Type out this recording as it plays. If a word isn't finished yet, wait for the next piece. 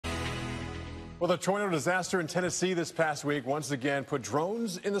Well, the tornado disaster in Tennessee this past week once again put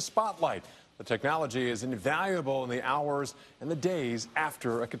drones in the spotlight. The technology is invaluable in the hours and the days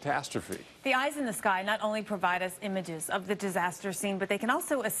after a catastrophe. The eyes in the sky not only provide us images of the disaster scene, but they can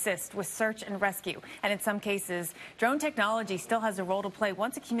also assist with search and rescue. And in some cases, drone technology still has a role to play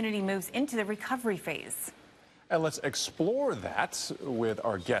once a community moves into the recovery phase. And let's explore that with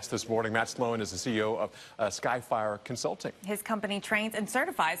our guest this morning. Matt Sloane is the CEO of Skyfire Consulting. His company trains and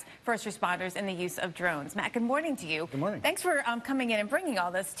certifies first responders in the use of drones. Matt, good morning to you. Good morning. Thanks for coming in and bringing all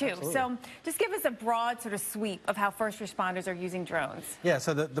this, too. Absolutely. So just give us a broad sort of sweep of how first responders are using drones. Yeah,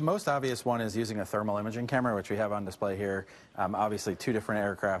 so the most obvious one is using a thermal imaging camera, which we have on display here. Obviously, two different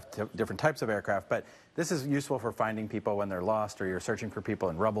aircraft, different types of aircraft, but this is useful for finding people when they're lost or you're searching for people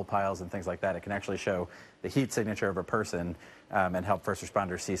in rubble piles and things like that. It can actually show the heat signature of a person and help first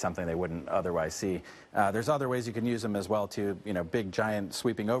responders see something they wouldn't otherwise see. There's other ways you can use them as well to, big, giant,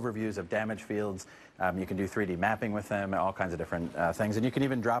 sweeping overviews of damage fields. You can do 3D mapping with them, all kinds of different things. And you can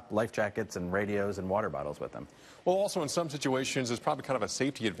even drop life jackets and radios and water bottles with them. Well, also in some situations, there's probably kind of a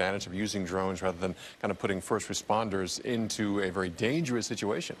safety advantage of using drones rather than kind of putting first responders into a very dangerous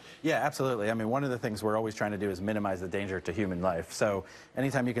situation. Yeah, absolutely. I mean, one of the things we're always trying to do is minimize the danger to human life. So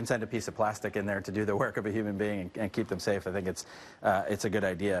anytime you can send a piece of plastic in there to do the work of a human being and keep them safe, I think it's a good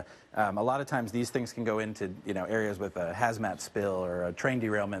idea. A lot of times these things can go into areas with a hazmat spill or a train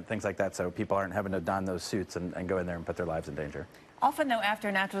derailment, things like that, so people aren't having to don those suits and go in there and put their lives in danger. Often, though, after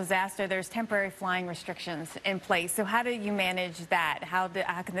a natural disaster, there's temporary flying restrictions in place. So how do you manage that?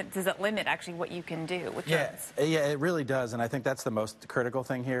 Does it limit actually what you can do with drones? Yeah, it really does. And I think that's the most critical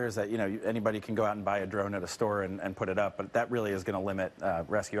thing here is that, anybody can go out and buy a drone at a store and put it up, but that really is going to limit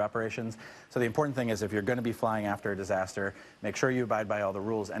rescue operations. So the important thing is if you're going to be flying after a disaster, make sure you abide by all the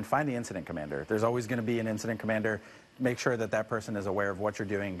rules and find the incident commander. There's always going to be an incident commander. Make sure that that person is aware of what you're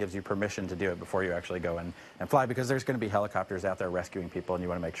doing, gives you permission to do it before you actually go and fly, because there's going to be helicopters out there rescuing people, and you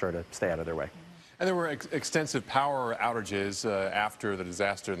want to make sure to stay out of their way. And there were extensive power outages after the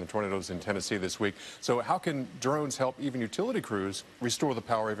disaster and the tornadoes in Tennessee this week. So how can drones help even utility crews restore the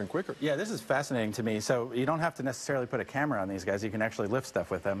power even quicker? Yeah, this is fascinating to me. So you don't have to necessarily put a camera on these guys. You can actually lift stuff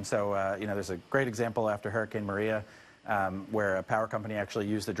with them. So, there's a great example after Hurricane Maria where a power company actually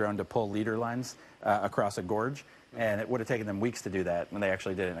used the drone to pull leader lines across a gorge. And it would have taken them weeks to do that, and they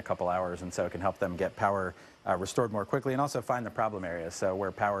actually did it in a couple hours, and so it can help them get power restored more quickly and also find the problem areas. So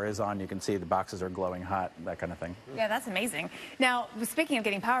where power is on, you can see the boxes are glowing hot, that kind of thing. Yeah, that's amazing. Now, speaking of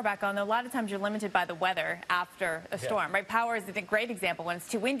getting power back on, a lot of times you're limited by the weather after a storm, right? Power is a great example. When it's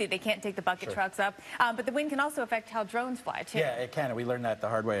too windy, they can't take the bucket trucks up. But the wind can also affect how drones fly, too. Yeah, it can. We learned that the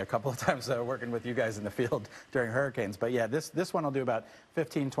hard way a couple of times working with you guys in the field during hurricanes. But yeah, this one will do about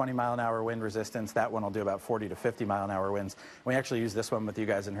 15, 20 mile an hour wind resistance. That one will do about 40 to 50 mile an hour winds. We actually used this one with you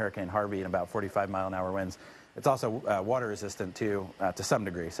guys in Hurricane Harvey in about 45 mile an hour winds. It's also water resistant too, to some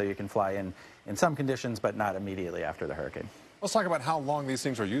degree, so you can fly in some conditions, but not immediately after the hurricane. Let's talk about how long these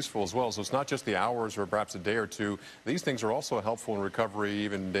things are useful as well. So it's not just the hours or perhaps a day or two. These things are also helpful in recovery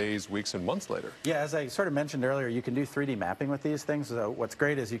even days, weeks, and months later. Yeah, as I sort of mentioned earlier, you can do 3D mapping with these things. So what's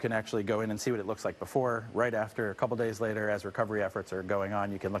great is you can actually go in and see what it looks like before, right after, a couple days later as recovery efforts are going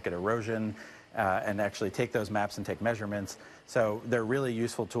on. You can look at erosion and actually take those maps and take measurements. So they're really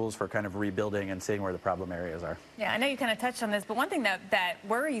useful tools for kind of rebuilding and seeing where the problem areas are. Yeah, I know you kind of touched on this, but one thing that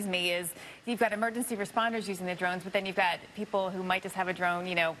worries me is you've got emergency responders using the drones, but then you've got people who might just have a drone,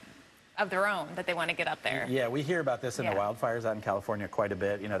 of their own that they want to get up there. Yeah, we hear about this in the wildfires out in California quite a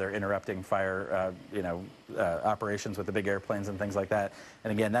bit. They're interrupting fire, operations with the big airplanes and things like that.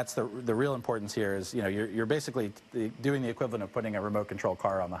 And again, that's the real importance here is, you're basically doing the equivalent of putting a remote control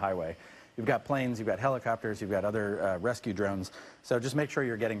car on the highway. You've got planes, you've got helicopters, you've got other rescue drones. So just make sure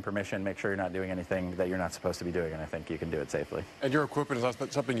you're getting permission, make sure you're not doing anything that you're not supposed to be doing, and I think you can do it safely. And your equipment is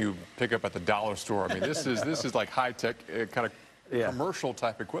not something you pick up at the dollar store. I mean, this is like high-tech kind of commercial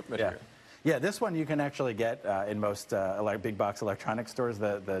type equipment here. Yeah, this one you can actually get in most big box electronics stores,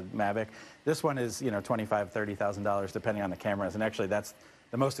 the Mavic. This one is, $25,000, $30,000 depending on the cameras, and actually that's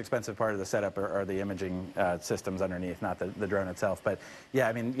the most expensive part of the setup are the imaging systems underneath, not the drone itself. But yeah,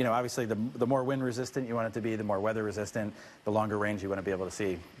 I mean, obviously the more wind resistant you want it to be, the more weather resistant, the longer range you want to be able to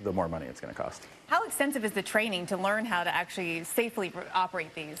see, the more money it's going to cost. How extensive is the training to learn how to actually safely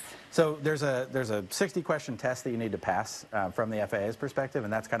operate these? So there's a 60-question test that you need to pass from the FAA's perspective,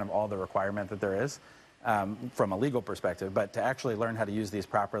 and that's kind of all the requirement that there is. From a legal perspective, but to actually learn how to use these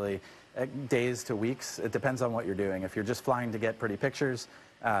properly, days to weeks, it depends on what you're doing. If you're just flying to get pretty pictures,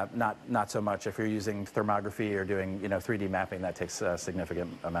 not so much. If you're using thermography or doing 3D mapping, that takes a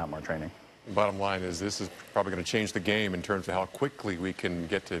significant amount more training. Bottom line is this is probably going to change the game in terms of how quickly we can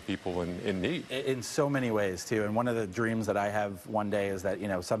get to people in need. In so many ways, too. And one of the dreams that I have one day is that, you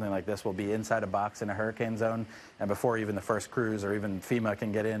know, something like this will be inside a box in a hurricane zone, and before even the first crews or even FEMA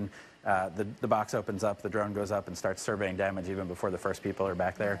can get in, the box opens up, the drone goes up and starts surveying damage even before the first people are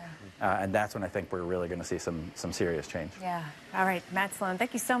back there. And that's when I think we're really going to see some serious change. Yeah. All right, Matt Sloane,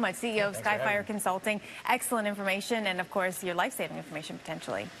 thank you so much, CEO of Skyfire Consulting. Excellent information and, of course, your life-saving information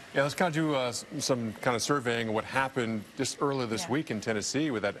potentially. Yeah, let's kind of do some kind of surveying of what happened just earlier this week in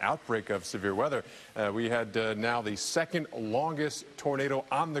Tennessee with that outbreak of severe weather. We had now the second longest tornado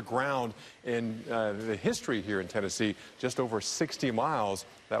on the ground in the history here in Tennessee, just over 60 miles.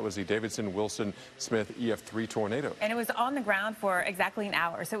 That was the Davidson-Wilson-Smith EF3 tornado. And it was on the ground for exactly an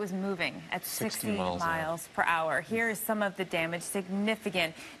hour, so it was moving at 60 miles per hour. Here is some of the damage,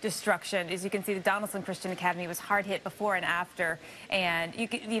 significant destruction. As you can see, the Donaldson Christian Academy was hard hit before and after, and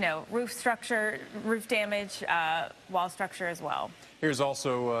you know, roof structure, roof damage, wall structure as well. Here's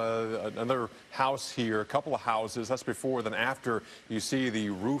also another house here, a couple of houses. That's before, then after. You see the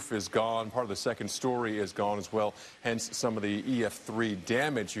roof is gone. Part of the second story is gone as well, hence some of the EF3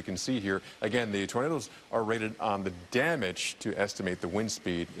 damage you can see here. Again, the tornadoes are rated on the damage to estimate the wind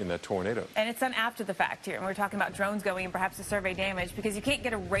speed in that tornado. And it's done after the fact here. And we're talking about drones going and perhaps to survey damage because you can't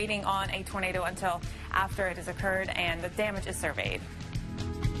get a rating on a tornado until after it has occurred and the damage is surveyed.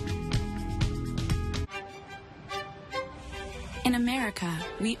 In America,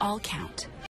 we all count.